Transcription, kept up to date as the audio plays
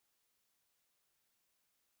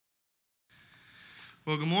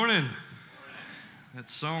Well, good morning. That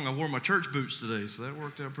song, I wore my church boots today, so that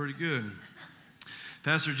worked out pretty good.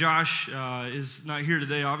 Pastor Josh is not here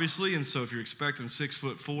today, obviously, and so if you're expecting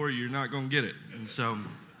 6'4", you're not going to get it. And so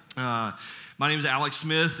my name is Alex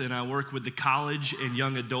Smith, and I work with the college and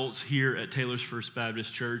young adults here at Taylor's First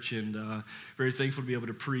Baptist Church, and very thankful to be able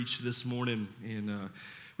to preach this morning. And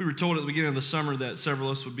we were told at the beginning of the summer that several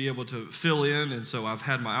of us would be able to fill in, and so I've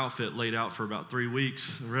had my outfit laid out for about 3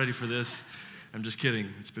 weeks. I'm ready for this. I'm just kidding.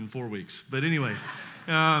 It's been 4 weeks. But anyway,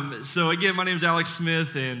 so again, my name is Alex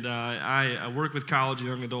Smith, and I work with college and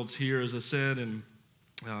young adults here, as I said. And,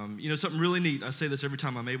 something really neat, I say this every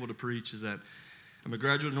time I'm able to preach, is that I'm a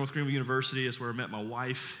graduate of North Greenville University. That's where I met my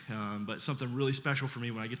wife. But something really special for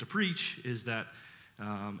me when I get to preach is that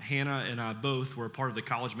Hannah and I both were a part of the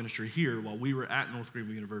college ministry here while we were at North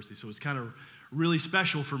Greenville University. So it's kind of really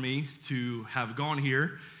special for me to have gone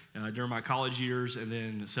here during my college years, and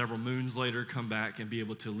then several moons later come back and be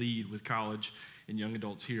able to lead with college and young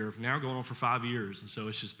adults here, now going on for 5 years. And so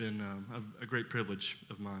it's just been a great privilege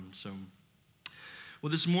of mine. So,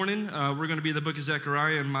 well, this morning we're going to be in the book of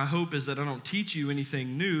Zechariah, and my hope is that I don't teach you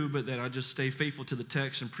anything new, but that I just stay faithful to the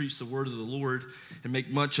text and preach the word of the Lord and make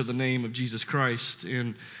much of the name of Jesus Christ.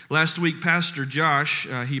 And last week, Pastor Josh,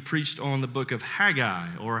 he preached on the book of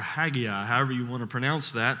Haggai, or Haggai, however you want to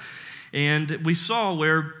pronounce that. And we saw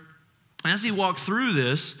where, as he walked through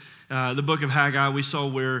this, the book of Haggai, we saw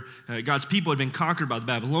where God's people had been conquered by the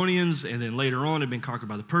Babylonians, and then later on had been conquered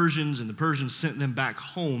by the Persians, and the Persians sent them back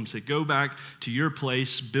home, said, go back to your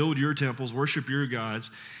place, build your temples, worship your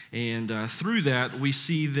gods. And through that, we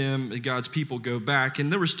see them, God's people, go back.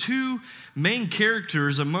 And there was two main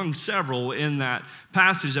characters among several in that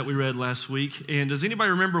passage that we read last week. And does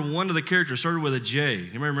anybody remember one of the characters started with a J?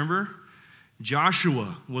 Anybody remember?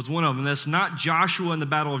 Joshua was one of them. That's not Joshua in the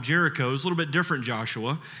Battle of Jericho. It's a little bit different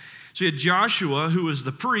Joshua. So you had Joshua, who was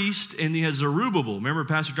the priest, and he had Zerubbabel. Remember,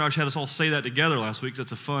 Pastor Josh had us all say that together last week.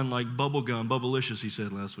 That's a fun, like, bubble gum, bubblicious, he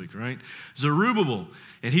said last week, right? Zerubbabel,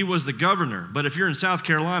 and he was the governor. But if you're in South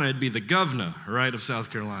Carolina, it'd be the governor, right, of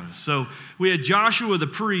South Carolina. So we had Joshua, the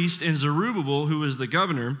priest, and Zerubbabel, who was the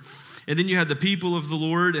governor. And then you had the people of the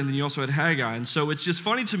Lord, and then you also had Haggai. And so it's just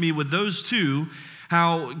funny to me with those two,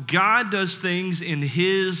 how God does things in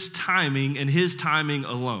His timing and His timing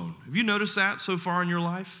alone. Have you noticed that so far in your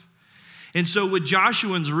life? And so with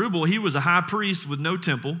Joshua and Zerubbabel, he was a high priest with no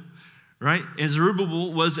temple, right? And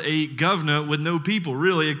Zerubbabel was a governor with no people,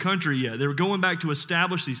 really a country yet. They were going back to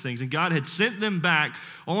establish these things, and God had sent them back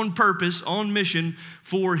on purpose, on mission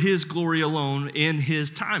for His glory alone in His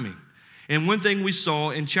timing. And one thing we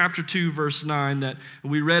saw in chapter 2, verse 9, that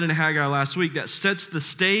we read in Haggai last week, that sets the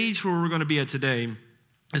stage for where we're going to be at today,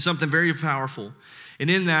 is something very powerful. And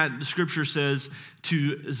in that, the scripture says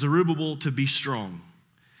to Zerubbabel to be strong,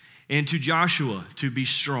 and to Joshua to be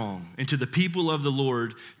strong, and to the people of the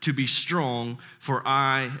Lord to be strong, for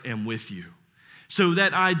I am with you. So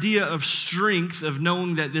that idea of strength, of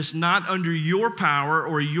knowing that this not under your power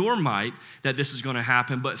or your might that this is going to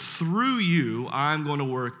happen, but through you, I'm going to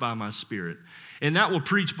work by my Spirit. And that will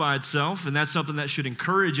preach by itself, and that's something that should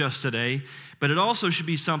encourage us today. But it also should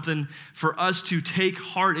be something for us to take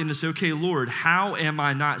heart in to say, okay, Lord, how am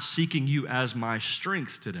I not seeking you as my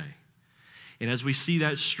strength today? And as we see,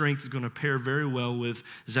 that strength is going to pair very well with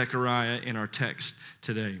Zechariah in our text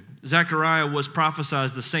today. Zechariah was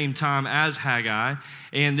prophesied the same time as Haggai,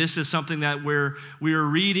 and this is something that we are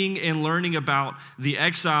reading and learning about the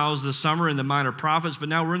exiles, the summer, and the minor prophets, but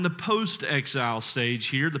now we're in the post-exile stage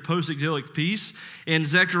here, the post-exilic piece, and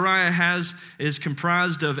Zechariah is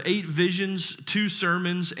comprised of 8 visions, 2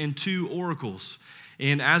 sermons, and 2 oracles.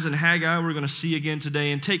 And as in Haggai, we're going to see again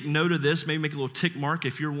today, and take note of this, maybe make a little tick mark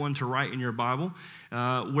if you're one to write in your Bible,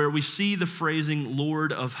 where we see the phrasing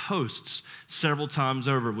Lord of hosts several times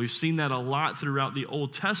over. We've seen that a lot throughout the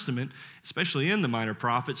Old Testament, especially in the minor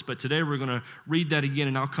prophets, but today we're going to read that again,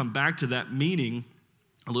 and I'll come back to that meaning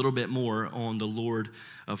a little bit more on the Lord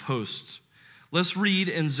of hosts. Let's read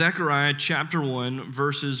in Zechariah chapter 1,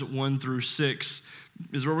 verses 1 through 6,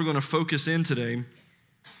 is where we're going to focus in today.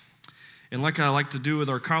 And like I like to do with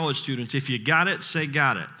our college students, if you got it, say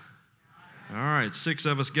got it. All right, 6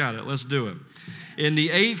 of us got it. Let's do it. In the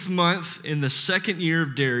 8th month, in the 2nd year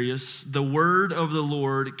of Darius, the word of the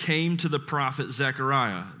Lord came to the prophet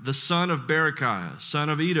Zechariah, the son of Berechiah, son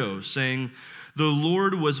of Iddo, saying, the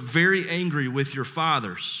Lord was very angry with your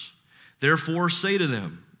fathers. Therefore say to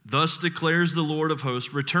them, thus declares the Lord of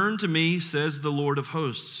hosts, return to me, says the Lord of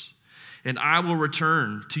hosts, and I will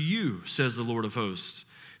return to you, says the Lord of hosts.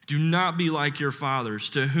 Do not be like your fathers,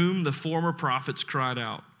 to whom the former prophets cried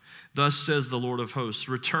out. Thus says the Lord of hosts,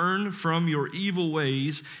 return from your evil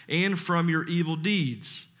ways and from your evil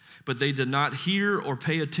deeds. But they did not hear or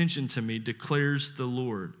pay attention to me, declares the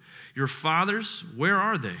Lord. Your fathers, where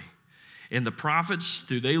are they? And the prophets,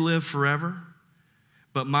 do they live forever?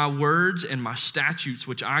 But my words and my statutes,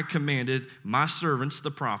 which I commanded my servants,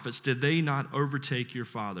 the prophets, did they not overtake your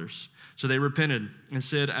fathers? So they repented and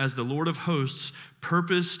said, as the Lord of hosts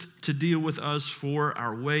purposed to deal with us for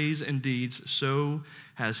our ways and deeds, so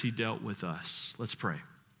has he dealt with us. Let's pray.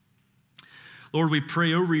 Lord, we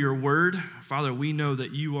pray over your word. Father, we know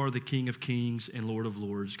that you are the King of kings and Lord of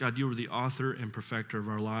lords. God, you are the author and perfecter of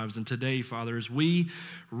our lives. And today, Father, as we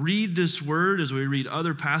read this word, as we read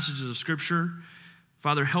other passages of Scripture,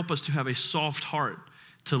 Father, help us to have a soft heart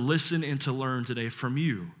to listen and to learn today from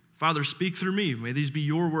you. Father, speak through me. May these be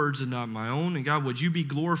your words and not my own. And God, would you be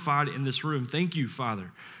glorified in this room? Thank you,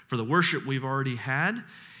 Father, for the worship we've already had.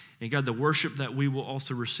 And God, the worship that we will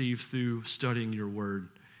also receive through studying your word.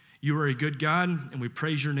 You are a good God, and we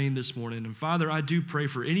praise your name this morning. And Father, I do pray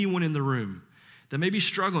for anyone in the room that may be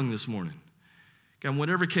struggling this morning. God,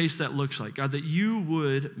 whatever case that looks like, God, that you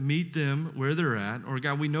would meet them where they're at, or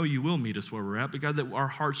God, we know you will meet us where we're at, but God, that our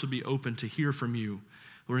hearts would be open to hear from you,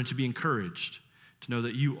 Lord, and to be encouraged, to know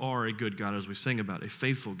that you are a good God, as we sing about, a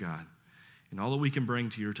faithful God. And all that we can bring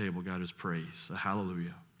to your table, God, is praise. So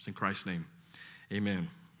hallelujah. It's in Christ's name. Amen.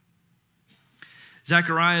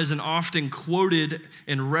 Zechariah is an often quoted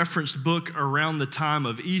and referenced book around the time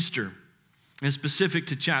of Easter, and specific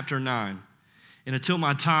to chapter 9. And until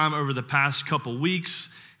my time over the past couple weeks,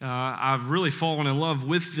 I've really fallen in love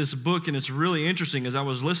with this book, and it's really interesting. As I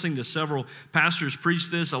was listening to several pastors preach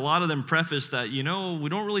this, a lot of them preface that, we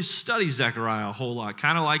don't really study Zechariah a whole lot,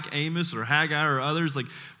 kind of like Amos or Haggai or others. Like,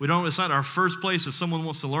 it's not our first place if someone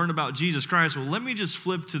wants to learn about Jesus Christ. Well, let me just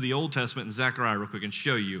flip to the Old Testament and Zechariah real quick and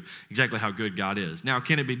show you exactly how good God is. Now,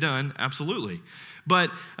 can it be done? Absolutely.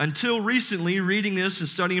 But until recently, reading this and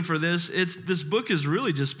studying for this, this book has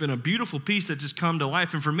really just been a beautiful piece that just come to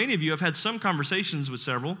life. And for many of you, I've had some conversations with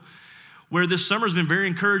several where this summer has been very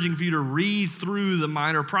encouraging for you to read through the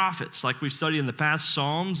minor prophets, like we've studied in the past,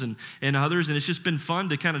 Psalms and others. And it's just been fun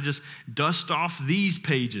to kind of just dust off these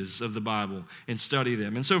pages of the Bible and study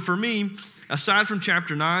them. And so for me, aside from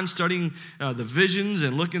chapter 9, studying the visions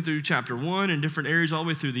and looking through chapter 1 and different areas all the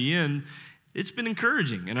way through the end, it's been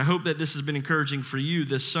encouraging, and I hope that this has been encouraging for you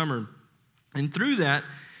this summer. And through that,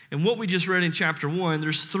 and what we just read in chapter 1,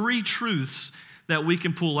 there's 3 truths that we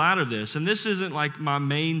can pull out of this. And this isn't like my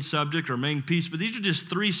main subject or main piece, but these are just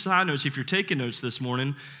 3 side notes, if you're taking notes this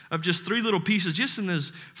morning, of just 3 little pieces, just in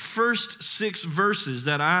those first 6 verses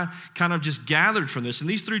that I kind of just gathered from this. And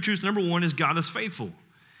these 3 truths, number 1 is God is faithful.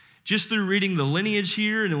 Just through reading the lineage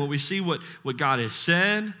here and what we see what God has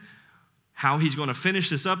said, how he's going to finish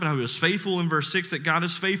this up, and how he was faithful in verse 6, that God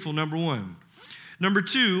is faithful, number 1. Number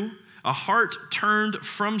 2, a heart turned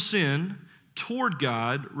from sin toward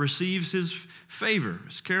God receives his favor.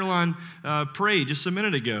 As Caroline prayed just a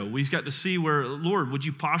minute ago, we got to see where, Lord, would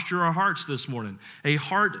you posture our hearts this morning? A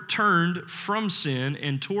heart turned from sin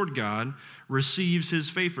and toward God receives his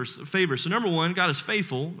favor. So number 1, God is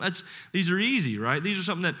faithful. These are easy, right? These are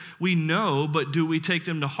something that we know, but do we take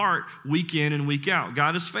them to heart week in and week out?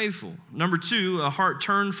 God is faithful. Number 2, a heart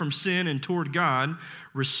turned from sin and toward God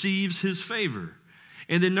receives his favor.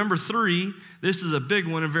 And then number 3, this is a big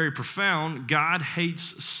one and very profound, God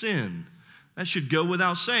hates sin. That should go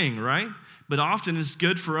without saying, right? But often it's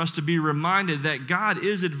good for us to be reminded that God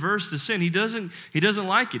is adverse to sin. He doesn't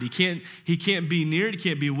like it. He can't be near it. He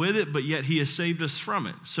can't be with it, but yet he has saved us from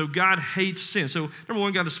it. So God hates sin. So number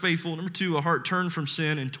 1, God is faithful. Number 2, a heart turned from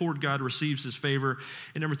sin and toward God receives his favor.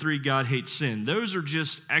 And number 3, God hates sin. Those are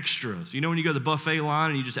just extras. When you go to the buffet line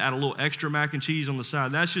and you just add a little extra mac and cheese on the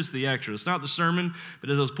side, that's just the extra. It's not the sermon, but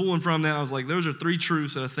as I was pulling from that, I was like, those are 3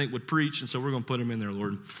 truths that I think would preach, and so we're going to put them in there,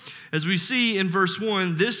 Lord. As we see in verse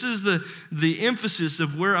 1, this is the emphasis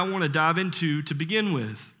of where I want to dive into to begin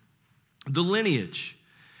with, the lineage.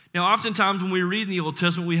 Now, oftentimes when we read in the Old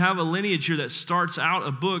Testament, we have a lineage here that starts out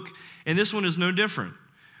a book, and this one is no different.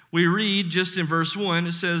 We read just in verse 1,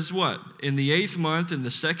 it says what? In the 8th month, in the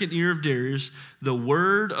 2nd year of Darius, the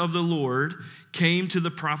word of the Lord came to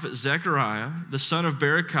the prophet Zechariah, the son of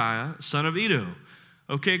Berechiah, son of Iddo.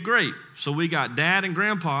 Okay, great. So we got dad and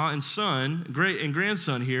grandpa and son, great and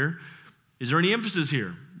grandson here. Is there any emphasis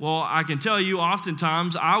here? Well, I can tell you,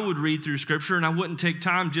 oftentimes I would read through Scripture and I wouldn't take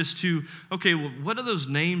time just to, okay, well, what do those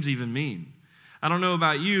names even mean? I don't know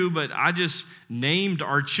about you, but I just named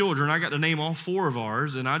our children. I got to name all 4 of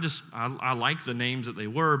ours, and I liked the names that they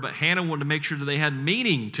were, but Hannah wanted to make sure that they had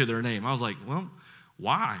meaning to their name. I was like, well,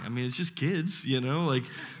 why? I mean, it's just kids, like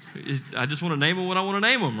I just want to name them what I want to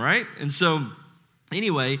name them, right? And so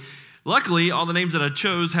anyway, luckily, all the names that I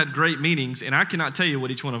chose had great meanings, and I cannot tell you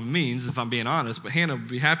what each one of them means, if I'm being honest, but Hannah would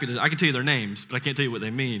be happy to. I can tell you their names, but I can't tell you what they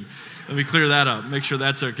mean. Let me clear that up, make sure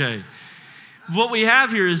that's okay. What we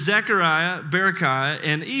have here is Zechariah, Berechiah,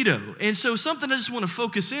 and Iddo. And so something I just want to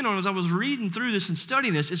focus in on as I was reading through this and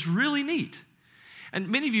studying this, it's really neat.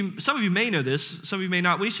 And some of you may know this, some of you may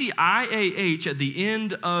not. When you see IAH at the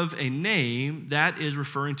end of a name, that is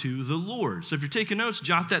referring to the Lord. So if you're taking notes,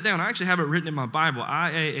 jot that down. I actually have it written in my Bible,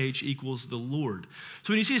 IAH equals the Lord.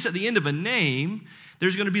 So when you see this at the end of a name,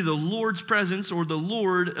 there's going to be the Lord's presence or the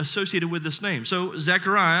Lord associated with this name. So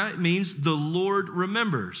Zechariah means the Lord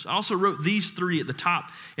remembers. I also wrote these three at the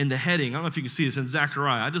top in the heading. I don't know if you can see this in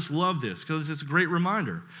Zechariah. I just love this because it's a great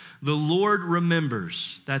reminder. The Lord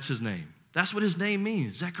remembers. That's his name. That's what his name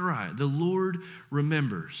means, Zechariah. The Lord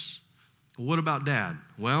remembers. What about Dad?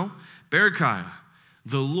 Well, Berechiah,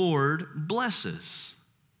 the Lord blesses.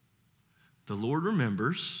 The Lord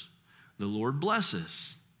remembers. The Lord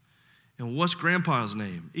blesses. And what's Grandpa's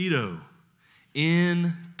name? Iddo.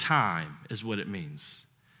 In time is what it means.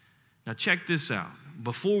 Now check this out.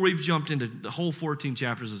 Before we've jumped into the whole 14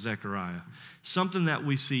 chapters of Zechariah, something that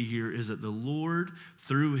we see here is that the Lord,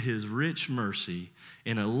 through his rich mercy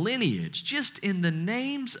in a lineage, just in the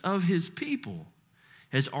names of his people,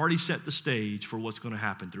 has already set the stage for what's going to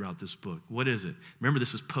happen throughout this book. What is it? Remember,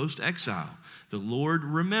 this is post-exile. The Lord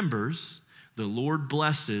remembers, the Lord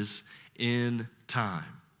blesses in time.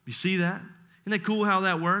 You see that? Isn't that cool how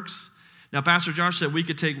that works? Now, Pastor Josh said we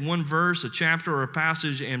could take one verse, a chapter, or a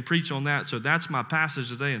passage and preach on that. So that's my passage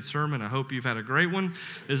today in sermon. I hope you've had a great one.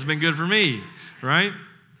 This has been good for me, right?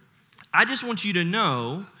 I just want you to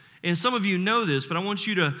know, and some of you know this, but I want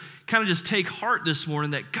you to kind of just take heart this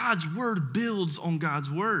morning that God's word builds on God's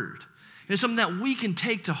word. And it's something that we can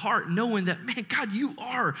take to heart, knowing that, man, God, you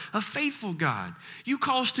are a faithful God. You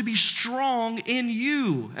call us to be strong in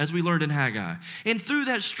you, as we learned in Haggai. And through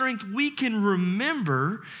that strength, we can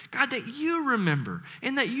remember, God, that you remember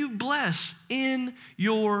and that you bless in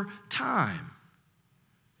your time.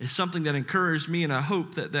 It's something that encouraged me, and I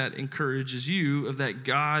hope that that encourages you, of that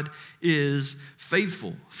God is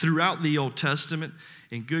faithful throughout the Old Testament.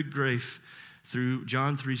 In good grace, through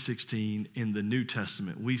John 3:16 in the New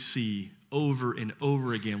Testament, we see over and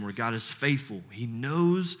over again where God is faithful. He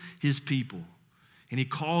knows his people, and he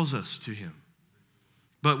calls us to him.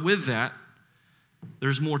 But with that,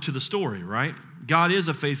 there's more to the story, right? God is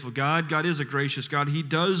a faithful God. God is a gracious God. He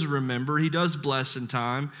does remember. He does bless in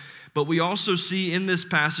time. But we also see in this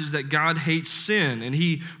passage that God hates sin, and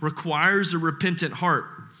he requires a repentant heart.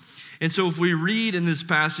 And so if we read in this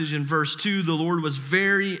passage in verse 2, the Lord was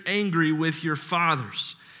very angry with your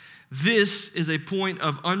fathers. This is a point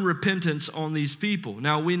of unrepentance on these people.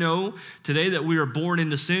 Now we know today that we are born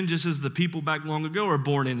into sin just as the people back long ago are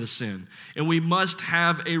born into sin. And we must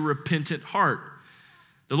have a repentant heart.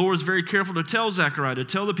 The Lord is very careful to tell Zechariah, to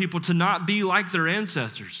tell the people to not be like their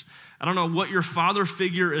ancestors. I don't know what your father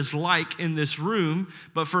figure is like in this room,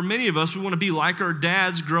 but for many of us, we want to be like our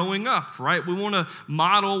dads growing up, right? We want to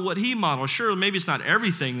model what he modeled. Sure, maybe it's not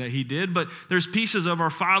everything that he did, but there's pieces of our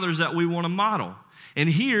fathers that we want to model. And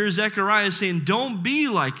here, Zechariah is saying, don't be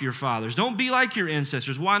like your fathers. Don't be like your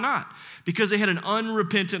ancestors. Why not? Because they had an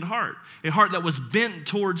unrepentant heart, a heart that was bent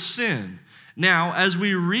towards sin. Now, as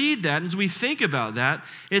we read that, as we think about that,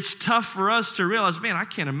 it's tough for us to realize, man, I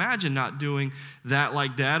can't imagine not doing that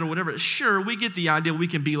like Dad or whatever. Sure, we get the idea we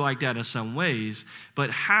can be like Dad in some ways, but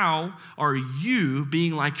how are you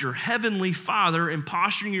being like your heavenly Father and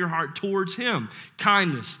posturing your heart towards him?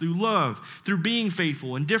 Kindness, through love, through being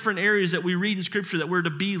faithful in different areas that we read in Scripture that we're to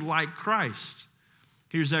be like Christ.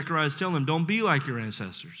 Here Zechariah is telling them, don't be like your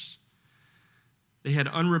ancestors. They had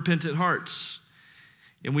unrepentant hearts.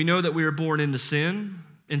 And we know that we are born into sin,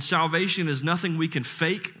 and salvation is nothing we can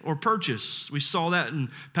fake or purchase. We saw that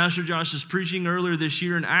in Pastor Josh's preaching earlier this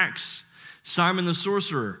year in Acts. Simon the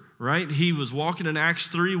sorcerer, right? He was walking in Acts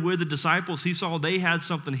 3 with the disciples. He saw they had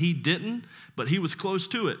something he didn't, but he was close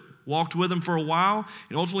to it. Walked with them for a while,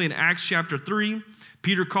 and ultimately in Acts chapter 3,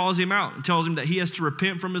 Peter calls him out and tells him that he has to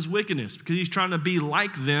repent from his wickedness because he's trying to be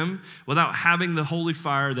like them without having the holy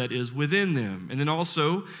fire that is within them. And then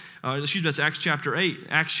also, that's Acts chapter 8.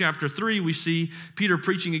 Acts chapter 3, we see Peter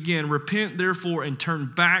preaching again, repent therefore and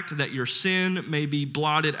turn back that your sin may be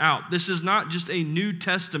blotted out. This is not just a New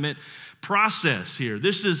Testament process here.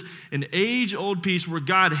 This is an age-old piece where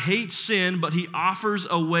God hates sin, but he offers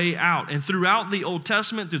a way out. And throughout the Old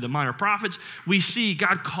Testament, through the minor prophets, we see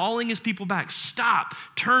God calling his people back. Stop,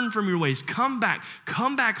 turn from your ways, come back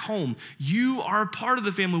home. You are a part of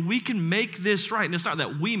the family. We can make this right. And it's not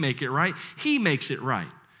that we make it right, he makes it right.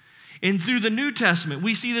 And through the New Testament,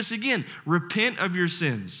 we see this again. Repent of your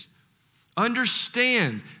sins.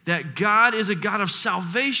 Understand that God is a God of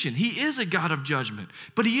salvation. He is a God of judgment,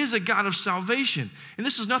 but he is a God of salvation. And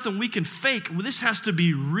this is nothing we can fake. This has to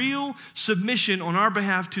be real submission on our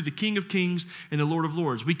behalf to the King of Kings and the Lord of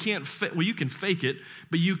Lords. We can't, you can fake it,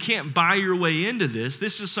 but you can't buy your way into this.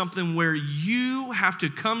 This is something where you have to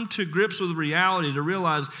come to grips with reality to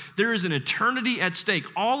realize there is an eternity at stake.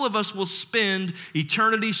 All of us will spend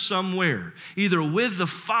eternity somewhere, either with the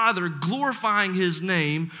Father glorifying his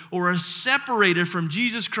name, or separated from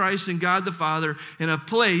Jesus Christ and God the Father in a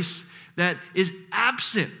place that is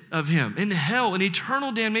absent of him, in hell, an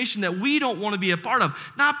eternal damnation that we don't want to be a part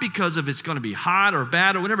of, not because of it's going to be hot or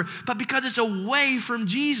bad or whatever, but because it's away from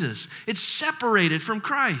Jesus. It's separated from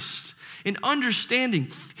Christ. And understanding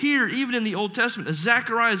here, even in the Old Testament, as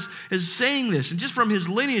Zechariah is saying this, and just from his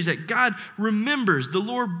lineage, that God remembers, the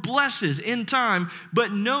Lord blesses in time,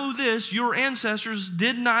 but know this, your ancestors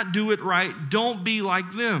did not do it right. Don't be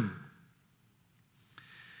like them.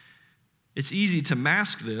 It's easy to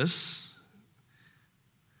mask this.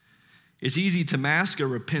 It's easy to mask a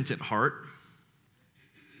repentant heart,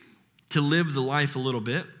 to live the life a little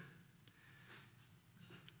bit,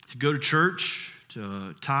 to go to church,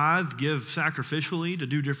 to tithe, give sacrificially, to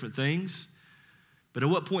do different things. But at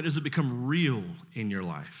what point does it become real in your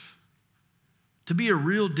life? To be a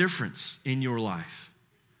real difference in your life.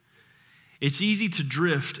 It's easy to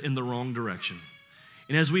drift in the wrong direction.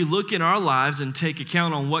 And as we look in our lives and take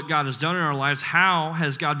account on what God has done in our lives, how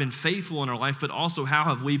has God been faithful in our life, but also how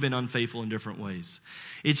have we been unfaithful in different ways?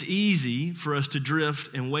 It's easy for us to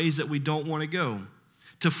drift in ways that we don't want to go,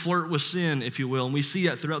 to flirt with sin, if you will. And we see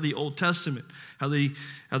that throughout the Old Testament, how the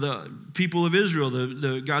people of Israel,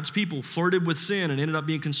 the God's people, flirted with sin and ended up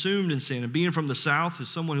being consumed in sin. And being from the South, as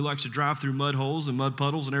someone who likes to drive through mud holes and mud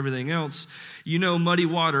puddles and everything else, you know muddy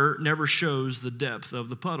water never shows the depth of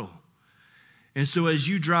the puddle. And so as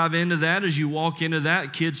you drive into that, as you walk into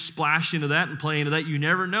that, kids splash into that and play into that, you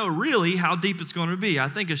never know really how deep it's going to be. I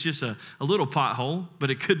think it's just a little pothole, but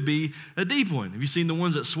it could be a deep one. Have you seen the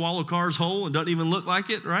ones that swallow cars whole and doesn't even look like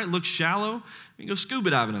it, right? Looks shallow. You can go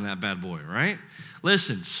scuba diving in that bad boy, right?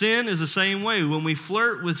 Listen, sin is the same way. When we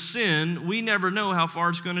flirt with sin, we never know how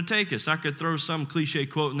far it's going to take us. I could throw some cliche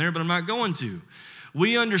quote in there, but I'm not going to.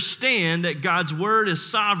 We understand that God's word is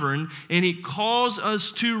sovereign and he calls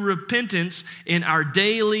us to repentance in our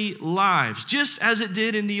daily lives, just as it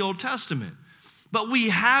did in the Old Testament. But we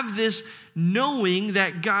have this knowing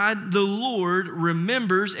that God, the Lord,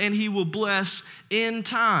 remembers and he will bless in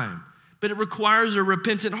time. But it requires a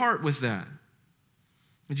repentant heart with that.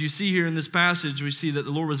 As you see here in this passage, we see that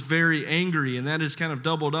the Lord was very angry, and that is kind of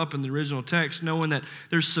doubled up in the original text, knowing that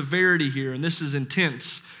there's severity here, and this is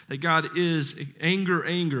intense, that God is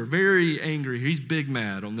anger, very angry. He's big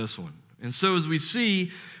mad on this one. And so as we see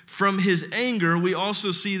from his anger, we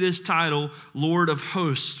also see this title, Lord of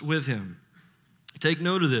Hosts, with him. Take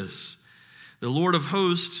note of this. The Lord of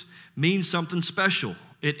Hosts means something special.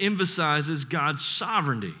 It emphasizes God's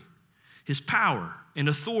sovereignty, his power and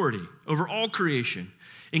authority over all creation,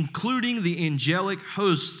 including the angelic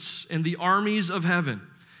hosts and the armies of heaven.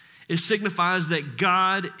 It signifies that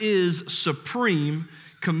God is supreme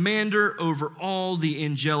commander over all the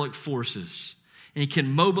angelic forces, and he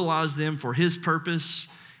can mobilize them for his purpose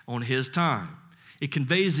on his time. It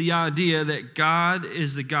conveys the idea that God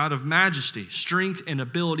is the God of majesty, strength, and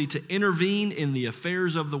ability to intervene in the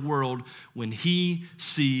affairs of the world when he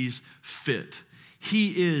sees fit.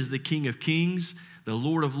 He is the King of Kings, the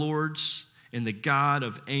Lord of Lords, and the God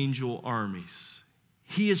of angel armies.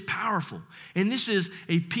 He is powerful. And this is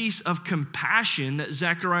a piece of compassion that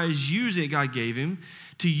Zechariah is using, God gave him,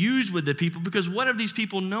 to use with the people, because what have these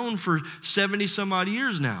people known for 70 some odd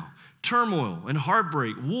years now? Turmoil and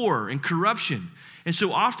heartbreak, war and corruption. And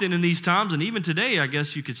so often in these times, and even today, I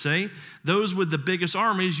guess you could say, those with the biggest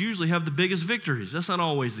armies usually have the biggest victories. That's not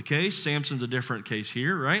always the case. Samson's a different case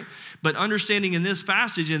here, right? But understanding in this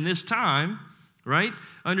passage, in this time, right?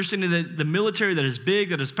 Understanding that the military that is big,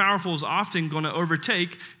 that is powerful, is often going to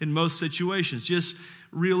overtake in most situations. Just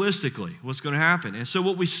realistically what's going to happen. And so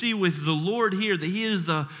what we see with the Lord here, that he is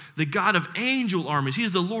the God of angel armies. He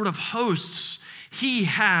is the Lord of hosts. He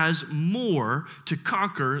has more to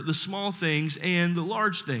conquer the small things and the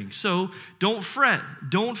large things. So don't fret,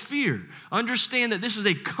 don't fear. Understand that this is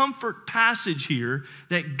a comfort passage here,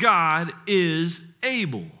 that God is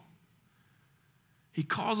able. He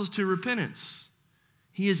calls us to repentance.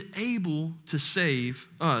 He is able to save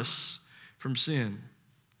us from sin.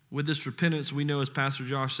 With this repentance, we know, as Pastor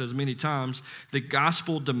Josh says many times, the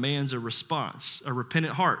gospel demands a response, a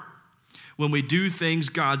repentant heart. When we do things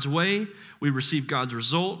God's way, we receive God's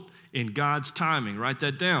result in God's timing. Write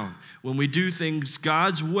that down. When we do things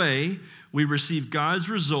God's way, we receive God's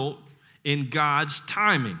result in God's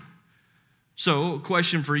timing. So, a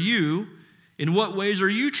question for you, in what ways are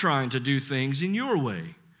you trying to do things in your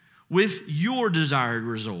way with your desired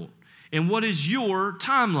result? And what is your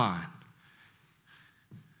timeline?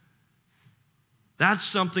 That's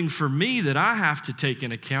something for me that I have to take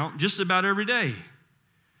into account just about every day.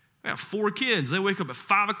 I got 4 kids. They wake up at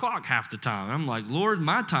 5 o'clock half the time. I'm like, Lord,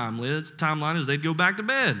 my timeline is they'd go back to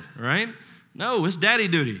bed, right? No, it's daddy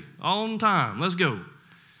duty all on time. Let's go.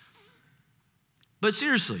 But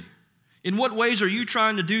seriously, in what ways are you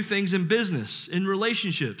trying to do things in business, in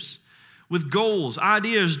relationships, with goals,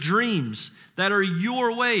 ideas, dreams that are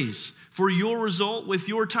your ways for your result with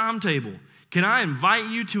your timetable? Can I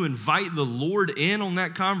invite you to invite the Lord in on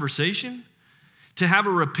that conversation? To have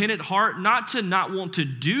a repentant heart, not to not want to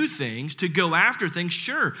do things, to go after things.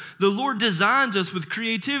 Sure, the Lord designs us with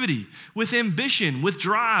creativity, with ambition, with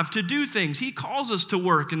drive to do things. He calls us to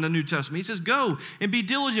work in the New Testament. He says, go and be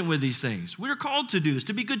diligent with these things. We are called to do this,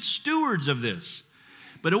 to be good stewards of this.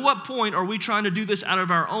 But at what point are we trying to do this out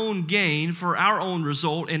of our own gain for our own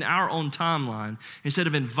result in our own timeline instead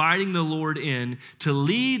of inviting the Lord in to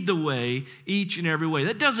lead the way each and every way?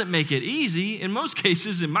 That doesn't make it easy. In most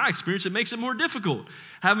cases, in my experience, it makes it more difficult.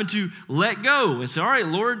 Having to let go and say, all right,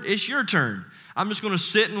 Lord, it's your turn. I'm just going to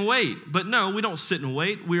sit and wait. But no, we don't sit and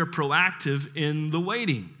wait. We are proactive in the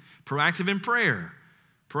waiting, proactive in prayer,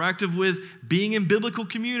 proactive with being in biblical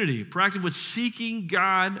community, proactive with seeking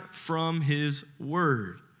God from His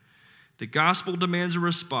Word. The gospel demands a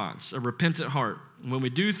response, a repentant heart. When we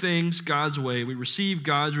do things God's way, we receive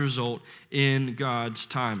God's result in God's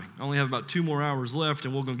timing. I only have about 2 more hours left,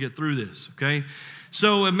 and we're going to get through this, okay?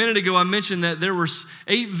 So a minute ago, I mentioned that there were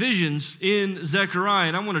 8 visions in Zechariah,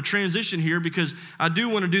 and I want to transition here because I do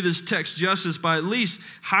want to do this text justice by at least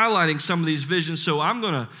highlighting some of these visions. So I'm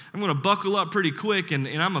going to buckle up pretty quick, and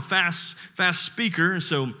I'm a fast speaker, and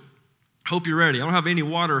so hope you're ready. I don't have any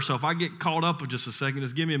water, so if I get caught up for just a second,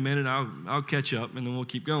 just give me a minute. I'll catch up, and then we'll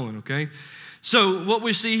keep going, okay? So what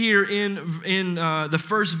we see here in the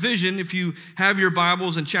first vision, if you have your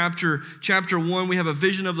Bibles in chapter 1, we have a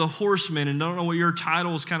vision of the horsemen, and I don't know what your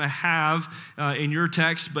titles kind of have in your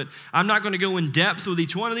text, but I'm not going to go in depth with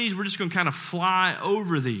each one of these. We're just going to kind of fly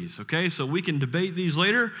over these, okay? So we can debate these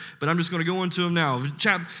later, but I'm just going to go into them now.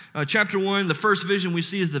 Chapter 1, the first vision we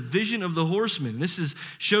see is the vision of the horsemen. This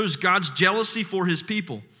shows God's jealousy for His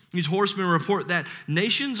people. These horsemen report that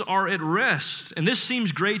nations are at rest. And this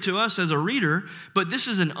seems great to us as a reader, but this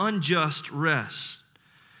is an unjust rest.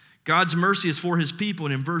 God's mercy is for His people.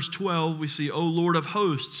 And in verse 12, we see, O Lord of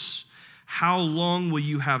hosts, how long will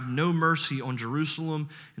you have no mercy on Jerusalem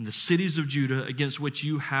and the cities of Judah against which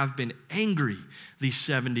you have been angry these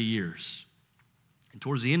 70 years? And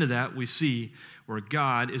towards the end of that, we see where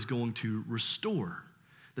God is going to restore.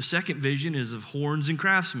 The second vision is of horns and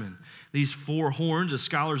craftsmen. These 4 horns, as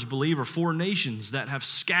scholars believe, are 4 nations that have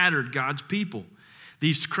scattered God's people.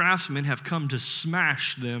 These craftsmen have come to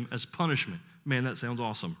smash them as punishment. Man, that sounds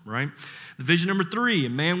awesome, right? The vision number 3, a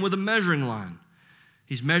man with a measuring line.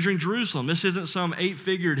 He's measuring Jerusalem. This isn't some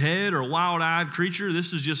 8-figured head or wild-eyed creature.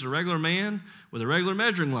 This is just a regular man with a regular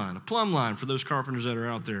measuring line, a plumb line for those carpenters that are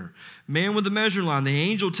out there. Man with the measuring line. The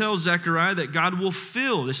angel tells Zechariah that God will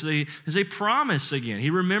fill. This is a promise again. He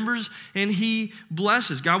remembers and he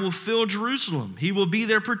blesses. God will fill Jerusalem. He will be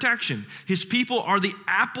their protection. His people are the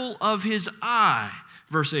apple of His eye,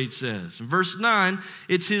 verse 8 says. In verse 9,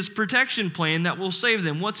 it's His protection plan that will save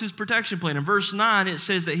them. What's His protection plan? In verse 9, it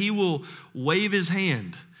says that He will wave His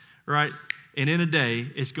hand, right? And in a day,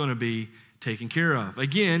 it's going to be taken care of.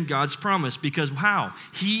 Again, God's promise, because how?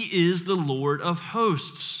 He is the Lord of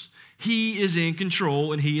hosts. He is in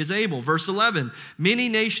control and He is able. Verse 11, many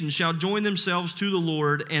nations shall join themselves to the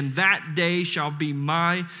Lord, and that day they shall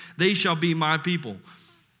be my people.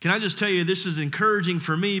 Can I just tell you, this is encouraging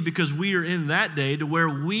for me because we are in that day to where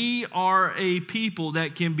we are a people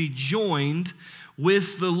that can be joined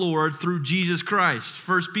with the Lord through Jesus Christ.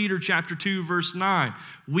 1 Peter chapter 2, verse 9.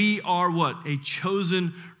 We are what? A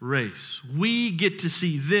chosen race. We get to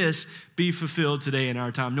see this be fulfilled today in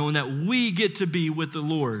our time, knowing that we get to be with the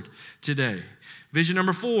Lord today. Vision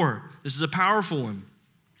number 4. This is a powerful one.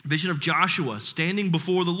 Vision of Joshua standing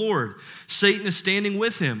before the Lord. Satan is standing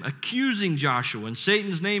with him, accusing Joshua. And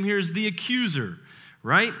Satan's name here is the accuser,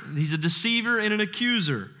 right? He's a deceiver and an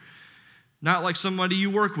accuser. Not like somebody you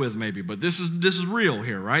work with maybe, but this is real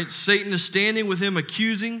here, right? Satan is standing with him,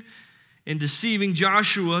 accusing and deceiving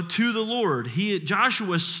Joshua to the Lord.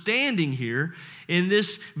 Joshua is standing here in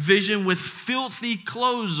this vision with filthy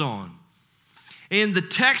clothes on. And the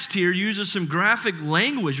text here uses some graphic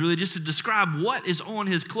language really just to describe what is on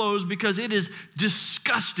his clothes because it is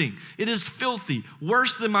disgusting. It is filthy.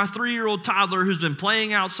 Worse than my 3-year-old toddler who's been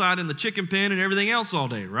playing outside in the chicken pen and everything else all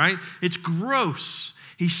day, right? It's gross.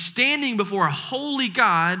 He's standing before a holy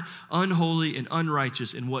God, unholy and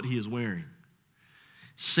unrighteous in what he is wearing.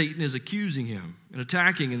 Satan is accusing him and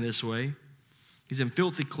attacking in this way. He's in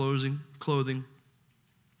filthy clothing.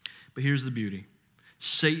 But here's the beauty.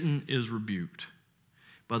 Satan is rebuked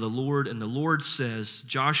by the Lord, and the Lord says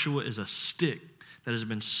Joshua is a stick that has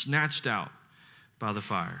been snatched out by the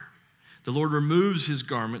fire. The Lord removes his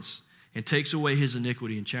garments and takes away his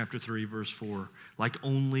iniquity in chapter 3, verse 4, like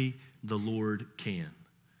only the Lord can.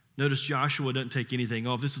 Notice Joshua doesn't take anything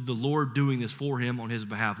off. This is the Lord doing this for him on his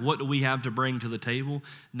behalf. What do we have to bring to the table?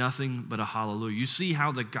 Nothing but a hallelujah. You see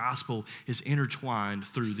how the gospel is intertwined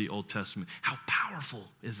through the Old Testament. How powerful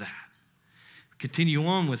is that? Continue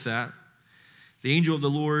on with that. The angel of the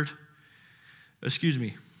Lord, let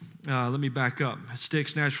me back up. A stick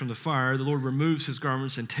snatched from the fire. The Lord removes his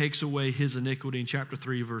garments and takes away his iniquity in chapter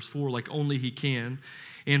 3, verse 4, like only he can.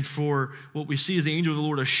 And for what we see is the angel of the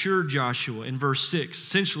Lord assured Joshua in verse 6.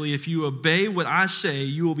 Essentially, if you obey what I say,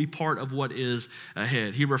 you will be part of what is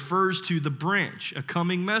ahead. He refers to the branch, a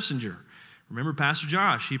coming messenger. Remember Pastor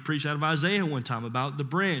Josh, he preached out of Isaiah one time about the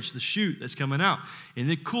branch, the shoot that's coming out.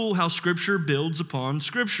 Isn't it cool how Scripture builds upon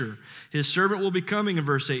Scripture? His servant will be coming in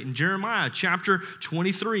verse 8. In Jeremiah chapter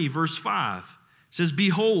 23, verse 5, it says,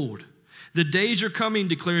 behold, the days are coming,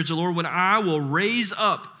 declares the Lord, when I will raise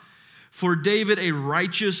up for David a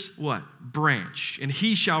righteous, what? Branch. And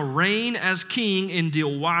he shall reign as king and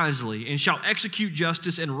deal wisely, and shall execute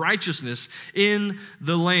justice and righteousness in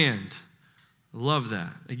the land. Love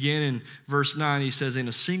that. Again, in verse 9, he says, in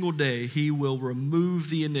a single day, he will remove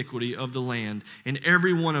the iniquity of the land, and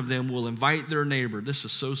every one of them will invite their neighbor, this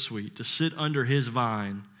is so sweet, to sit under his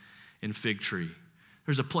vine and fig tree.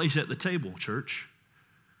 There's a place at the table, church.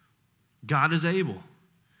 God is able.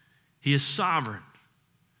 He is sovereign.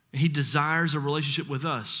 And he desires a relationship with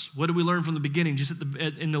us. What do we learn from the beginning, just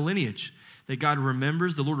in the lineage? That God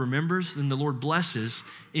remembers, the Lord remembers, and the Lord blesses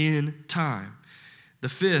in time. The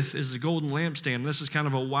fifth is the golden lampstand. This is kind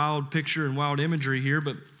of a wild picture and wild imagery here,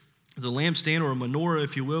 but the lampstand, or a menorah,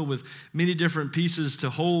 if you will, with many different pieces to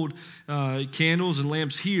hold candles and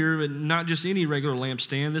lamps here, but not just any regular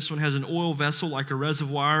lampstand. This one has an oil vessel like a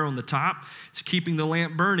reservoir on the top. It's keeping the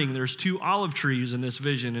lamp burning. There's 2 olive trees in this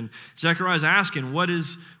vision, and Zechariah is asking, what are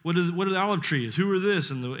the olive trees? Who are this?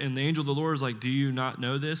 And the angel of the Lord is like, do you not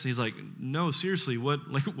know this? And he's like, no, seriously,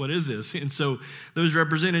 what is this? And so those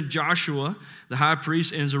represented Joshua, the high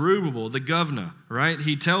priest, and Zerubbabel, the governor, right?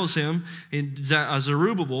 He tells him,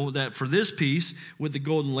 Zerubbabel, that for this piece with the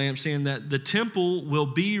golden lampstand, that the temple will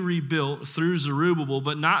be rebuilt through Zerubbabel,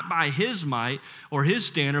 but not by his might or his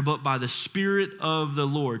standard, but by the Spirit of the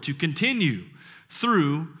Lord, to continue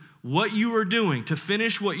through what you are doing, to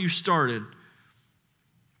finish what you started.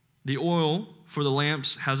 The oil for the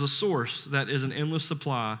lamps has a source that is an endless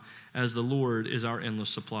supply, as the Lord is our endless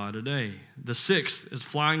supply today. The sixth is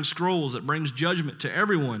flying scrolls that brings judgment to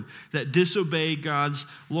everyone that disobey God's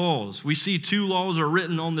laws. We see 2 laws are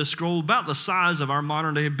written on this scroll about the size of our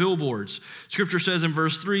modern day billboards. Scripture says in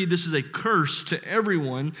verse 3, this is a curse to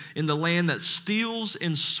everyone in the land that steals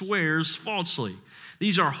and swears falsely.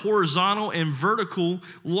 These are horizontal and vertical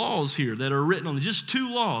laws here that are written on just 2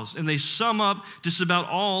 laws, and they sum up just about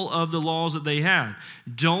all of the laws that they had.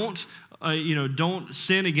 Don't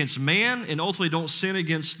sin against man, and ultimately don't sin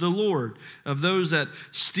against the Lord, of those that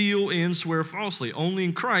steal and swear falsely. Only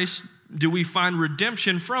in Christ do we find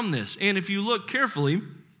redemption from this. And if you look carefully,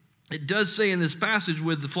 it does say in this passage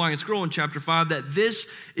with the flying scroll in chapter 5 that this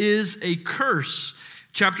is a curse.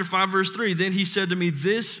 Chapter 5, verse 3, then he said to me,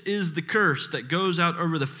 this is the curse that goes out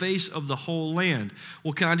over the face of the whole land.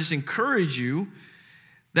 Well, can I just encourage you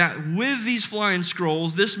that with these flying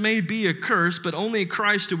scrolls, this may be a curse, but only in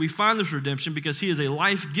Christ do we find this redemption because he is a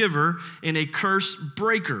life giver and a curse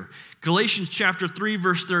breaker. Galatians chapter 3,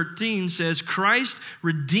 verse 13 says, Christ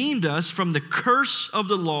redeemed us from the curse of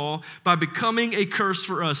the law by becoming a curse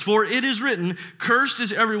for us. For it is written, cursed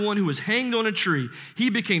is everyone who is hanged on a tree. He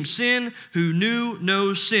became sin who knew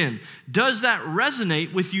no sin. Does that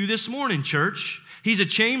resonate with you this morning, church? He's a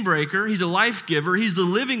chain breaker. He's a life giver. He's the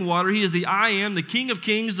living water. He is the I am, the King of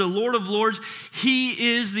kings, the Lord of lords.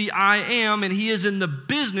 He is the I am, and he is in the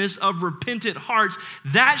business of repentant hearts.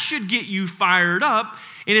 That should get you fired up.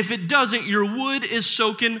 And if it doesn't, your wood is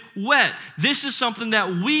soaking wet. This is something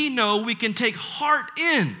that we know we can take heart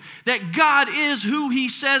in, that God is who he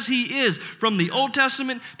says he is, from the Old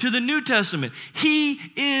Testament to the New Testament. He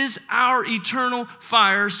is our eternal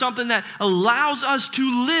fire, something that allows us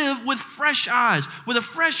to live with fresh eyes, with a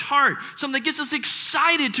fresh heart, something that gets us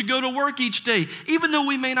excited to go to work each day, even though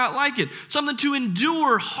we may not like it, something to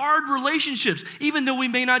endure hard relationships, even though we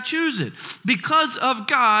may not choose it. Because of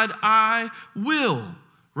God, I will.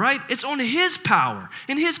 Right? It's on his power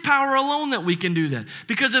and his power alone that we can do that.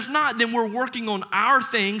 Because if not, then we're working on our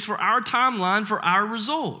things for our timeline, for our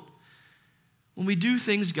result. When we do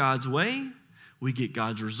things God's way, we get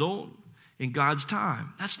God's result in God's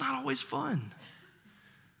time. That's not always fun.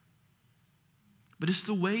 But it's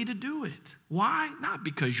the way to do it. Why? Not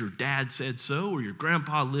because your dad said so or your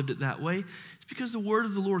grandpa lived it that way. It's because the word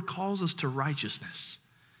of the Lord calls us to righteousness.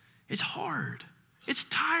 It's hard. It's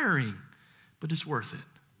tiring, but it's worth it.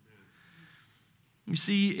 You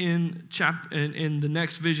see in the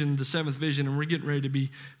next vision, the seventh vision, and we're getting ready to be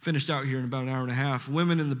finished out here in about an hour and a half.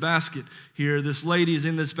 Women in the basket here. This lady is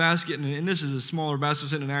in this basket, and this is a smaller basket.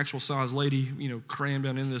 It's an actual size lady, crammed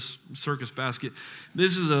down in this circus basket.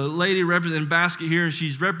 This is a lady representing basket here, and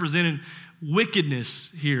she's representing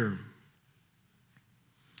wickedness here.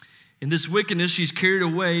 In this wickedness, she's carried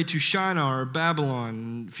away to Shinar,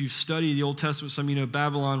 Babylon. If you've studied the Old Testament, some of you know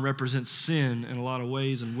Babylon represents sin in a lot of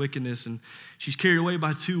ways and wickedness. And she's carried away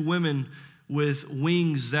by two women with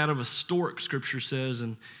wings, that of a stork, Scripture says.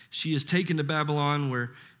 And she is taken to Babylon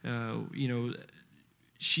where,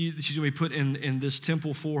 she's going to be put in this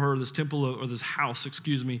temple for her, this house,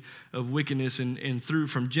 of wickedness. And through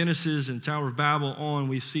from Genesis and Tower of Babel on,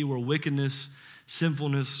 we see where wickedness,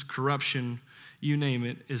 sinfulness, corruption, you name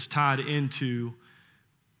it, is tied into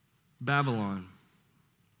Babylon.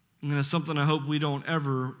 And that's something I hope we don't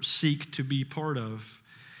ever seek to be part of.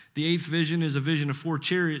 The eighth vision is a vision of 4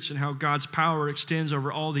 chariots and how God's power extends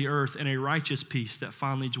over all the earth and a righteous peace that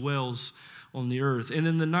finally dwells on the earth. And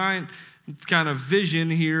then the ninth kind of vision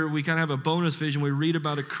here, we kind of have a bonus vision. We read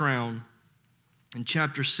about a crown in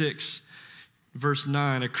chapter 6, verse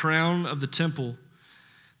 9, a crown of the temple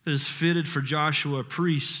that is fitted for Joshua, a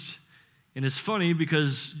priest. And it's funny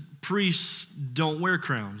because priests don't wear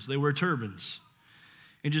crowns. They wear turbans.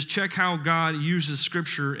 And just check how God uses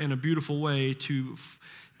Scripture in a beautiful way to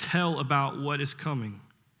tell about what is coming.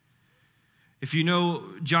 If you know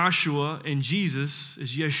Joshua and Jesus,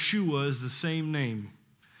 Yeshua is the same name.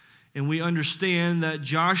 And we understand that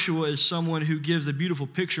Joshua is someone who gives a beautiful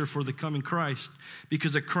picture for the coming Christ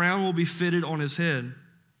because a crown will be fitted on his head,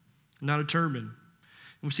 not a turban.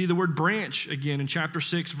 And we see the word branch again in chapter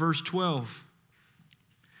 6, verse 12.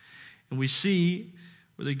 And we see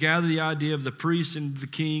where they gather the idea of the priest and the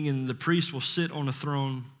king, and the priest will sit on a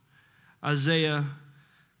throne. Isaiah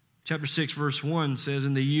chapter 6, verse 1 says,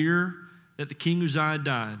 in the year that the king Uzziah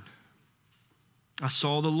died, I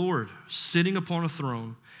saw the Lord sitting upon a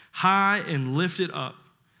throne, high and lifted up,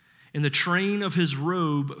 and the train of his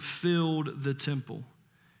robe filled the temple.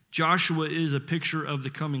 Joshua is a picture of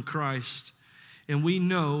the coming Christ. And we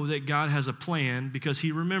know that God has a plan because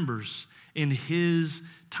he remembers in his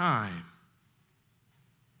time.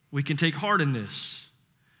 We can take heart in this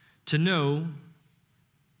to know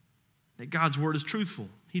that God's word is truthful.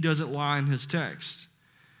 He doesn't lie in his text.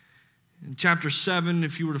 In chapter 7,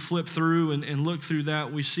 if you were to flip through and look through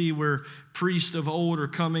that, we see where priests of old are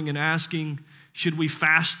coming and asking, should we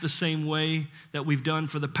fast the same way that we've done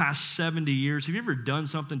for the past 70 years? Have you ever done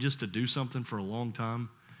something just to do something for a long time?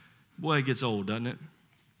 Boy, it gets old, doesn't it?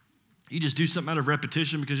 You just do something out of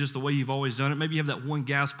repetition because just the way you've always done it. Maybe you have that one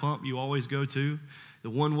gas pump you always go to, the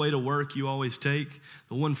one way to work you always take,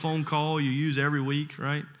 the one phone call you use every week,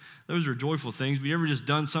 right? Those are joyful things. But you ever just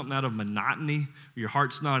done something out of monotony? Your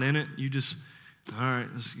heart's not in it. You just, all right,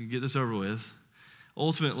 let's get this over with.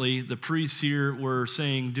 Ultimately, the priests here were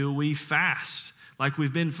saying, do we fast like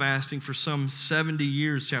we've been fasting for some 70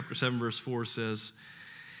 years, chapter 7, verse 4 says.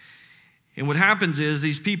 And what happens is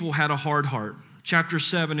these people had a hard heart. Chapter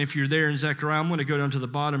 7, if you're there in Zechariah, I'm going to go down to the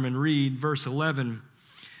bottom and read verse 11.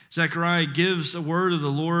 Zechariah gives a word of the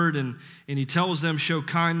Lord, and he tells them, show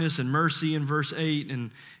kindness and mercy in verse 8,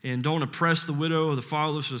 and don't oppress the widow or the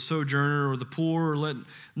fatherless or the sojourner or the poor, or let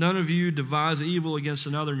none of you devise evil against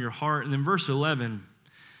another in your heart. And then verse 11,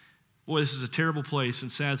 boy, this is a terrible place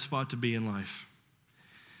and sad spot to be in life.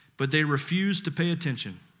 But they refused to pay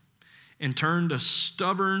attention and turned a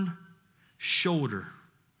stubborn shoulder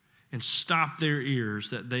and stopped their ears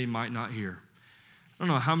that they might not hear. I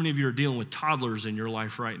don't know how many of you are dealing with toddlers in your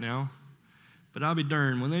life right now, but I'll be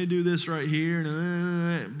darned, when they do this right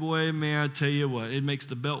here, boy, man, I tell you what, it makes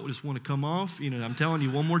the belt just want to come off. I'm telling you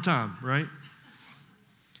one more time, right?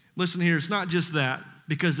 Listen here, it's not just that,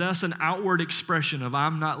 because that's an outward expression of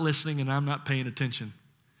I'm not listening and I'm not paying attention.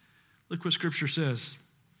 Look what Scripture says.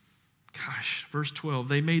 Gosh, verse 12,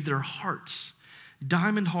 they made their hearts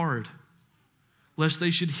diamond hard, lest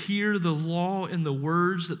they should hear the law and the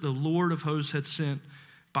words that the Lord of hosts had sent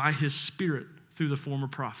by his Spirit through the former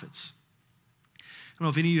prophets. I don't know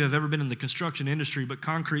if any of you have ever been in the construction industry, but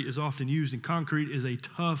concrete is often used, and concrete is a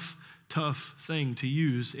tough thing to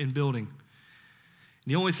use in building.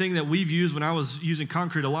 And the only thing that we've used when I was using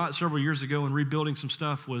concrete a lot several years ago and rebuilding some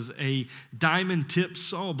stuff was a diamond-tipped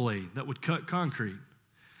saw blade that would cut concrete.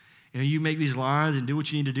 And you make these lines and do what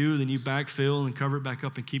you need to do, then you backfill and cover it back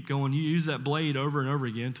up and keep going. You use that blade over and over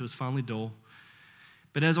again until it's finally dull.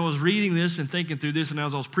 But as I was reading this and thinking through this, and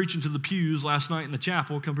as I was preaching to the pews last night in the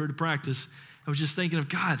chapel, come here to practice, I was just thinking of,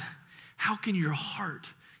 God, how can your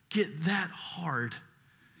heart get that hard?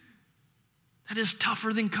 That is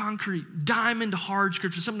tougher than concrete. Diamond hard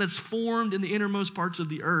Scripture, something that's formed in the innermost parts of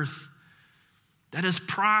the earth, that is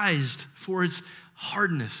prized for its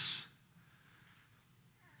hardness.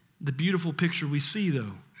 The beautiful picture we see,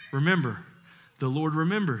 though, remember, the Lord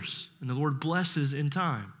remembers, and the Lord blesses in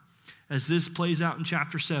time. As this plays out in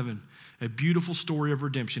chapter 7, a beautiful story of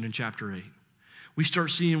redemption in chapter 8. We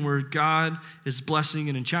start seeing where God is blessing,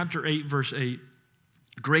 and in chapter 8, verse 8,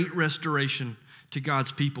 great restoration to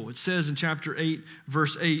God's people. It says in chapter 8,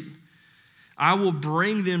 verse 8, I will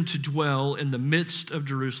bring them to dwell in the midst of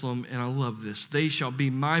Jerusalem, and I love this. They shall be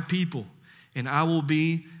my people, and I will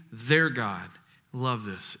be their God. Love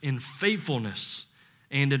this. In faithfulness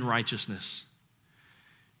and in righteousness.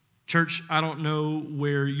 Church, I don't know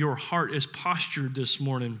where your heart is postured this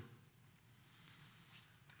morning.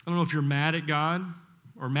 I don't know if you're mad at God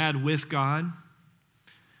or mad with God. I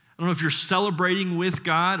don't know if you're celebrating with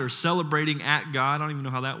God or celebrating at God. I don't even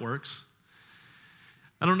know how that works.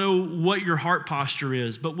 I don't know what your heart posture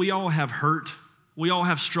is, but we all have hurt. We all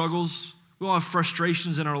have struggles. We all have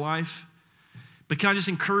frustrations in our life. But can I just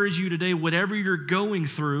encourage you today, whatever you're going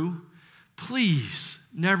through, please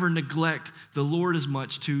never neglect the Lord as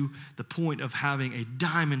much to the point of having a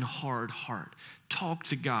diamond hard heart. Talk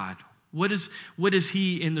to God. What is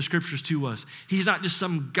he in the Scriptures to us? He's not just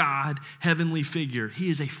some God, heavenly figure. He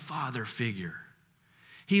is a Father figure.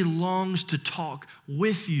 He longs to talk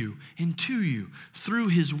with you and to you through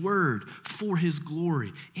his word for his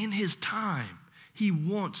glory. In his time, he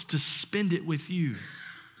wants to spend it with you.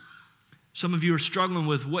 Some of you are struggling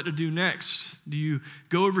with what to do next. Do you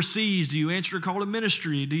go overseas? Do you answer a call to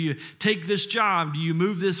ministry? Do you take this job? Do you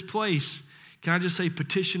move this place? Can I just say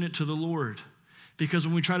petition it to the Lord? Because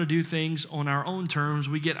when we try to do things on our own terms,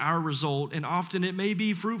 we get our result, and often it may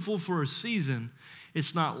be fruitful for a season.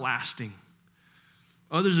 It's not lasting.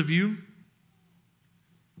 Others of you,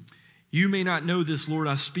 you may not know this Lord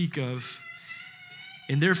I speak of,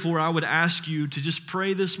 and therefore I would ask you to just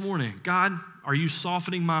pray this morning. God, are you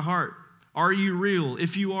softening my heart? Are you real?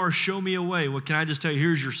 If you are, show me a way. Well, can I just tell you,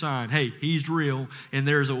 here's your sign. Hey, he's real, and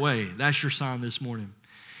there's a way. That's your sign this morning.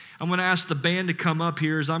 I'm going to ask the band to come up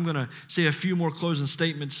here as I'm going to say a few more closing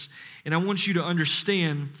statements, and I want you to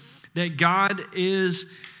understand that God is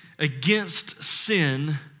against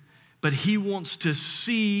sin, but he wants to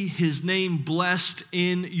see his name blessed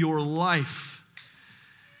in your life.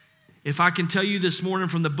 If I can tell you this morning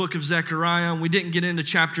from the book of Zechariah, and we didn't get into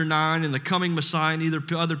chapter 9 and the coming Messiah and either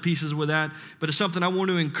other pieces with that, but it's something I want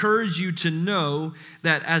to encourage you to know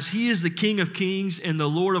that as he is the King of Kings and the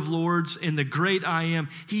Lord of Lords and the great I am,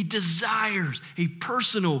 he desires a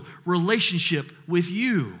personal relationship with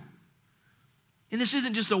you. And this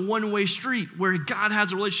isn't just a one-way street where God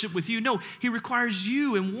has a relationship with you. No, he requires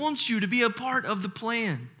you and wants you to be a part of the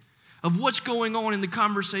plan of what's going on in the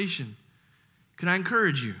conversation. Can I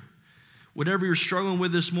encourage you? Whatever you're struggling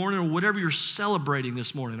with this morning or whatever you're celebrating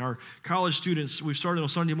this morning. Our college students, we've started on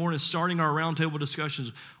Sunday morning, starting our roundtable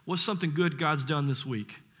discussions. What's something good God's done this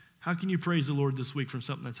week? How can you praise the Lord this week from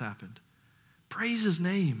something that's happened? Praise his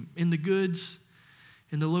name in the goods,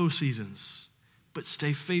 in the low seasons. But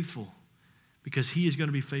stay faithful because he is going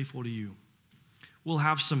to be faithful to you. We'll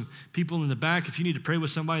have some people in the back. If you need to pray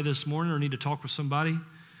with somebody this morning or need to talk with somebody,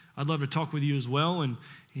 I'd love to talk with you as well. And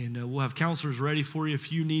we'll have counselors ready for you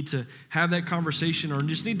if you need to have that conversation or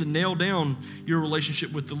just need to nail down your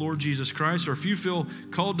relationship with the Lord Jesus Christ, or if you feel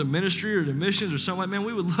called to ministry or to missions or something like that. Man,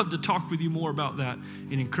 we would love to talk with you more about that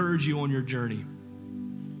and encourage you on your journey.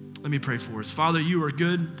 Let me pray for us. Father, you are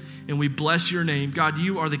good, and we bless your name. God,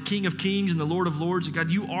 you are the King of kings and the Lord of lords, and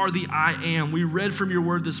God, you are the I am. We read from your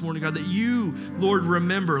word this morning, God, that you, Lord,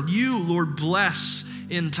 remember. You, Lord, bless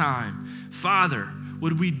in time. Father,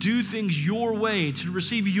 would we do things your way to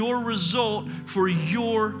receive your result for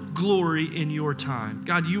your glory in your time?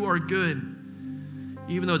 God, you are good.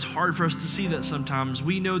 Even though it's hard for us to see that sometimes,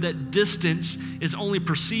 we know that distance is only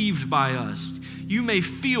perceived by us. You may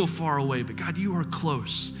feel far away, but God, you are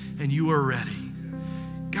close and you are ready.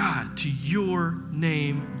 God, to your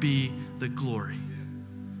name be the glory.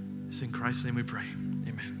 It's in Christ's name we pray.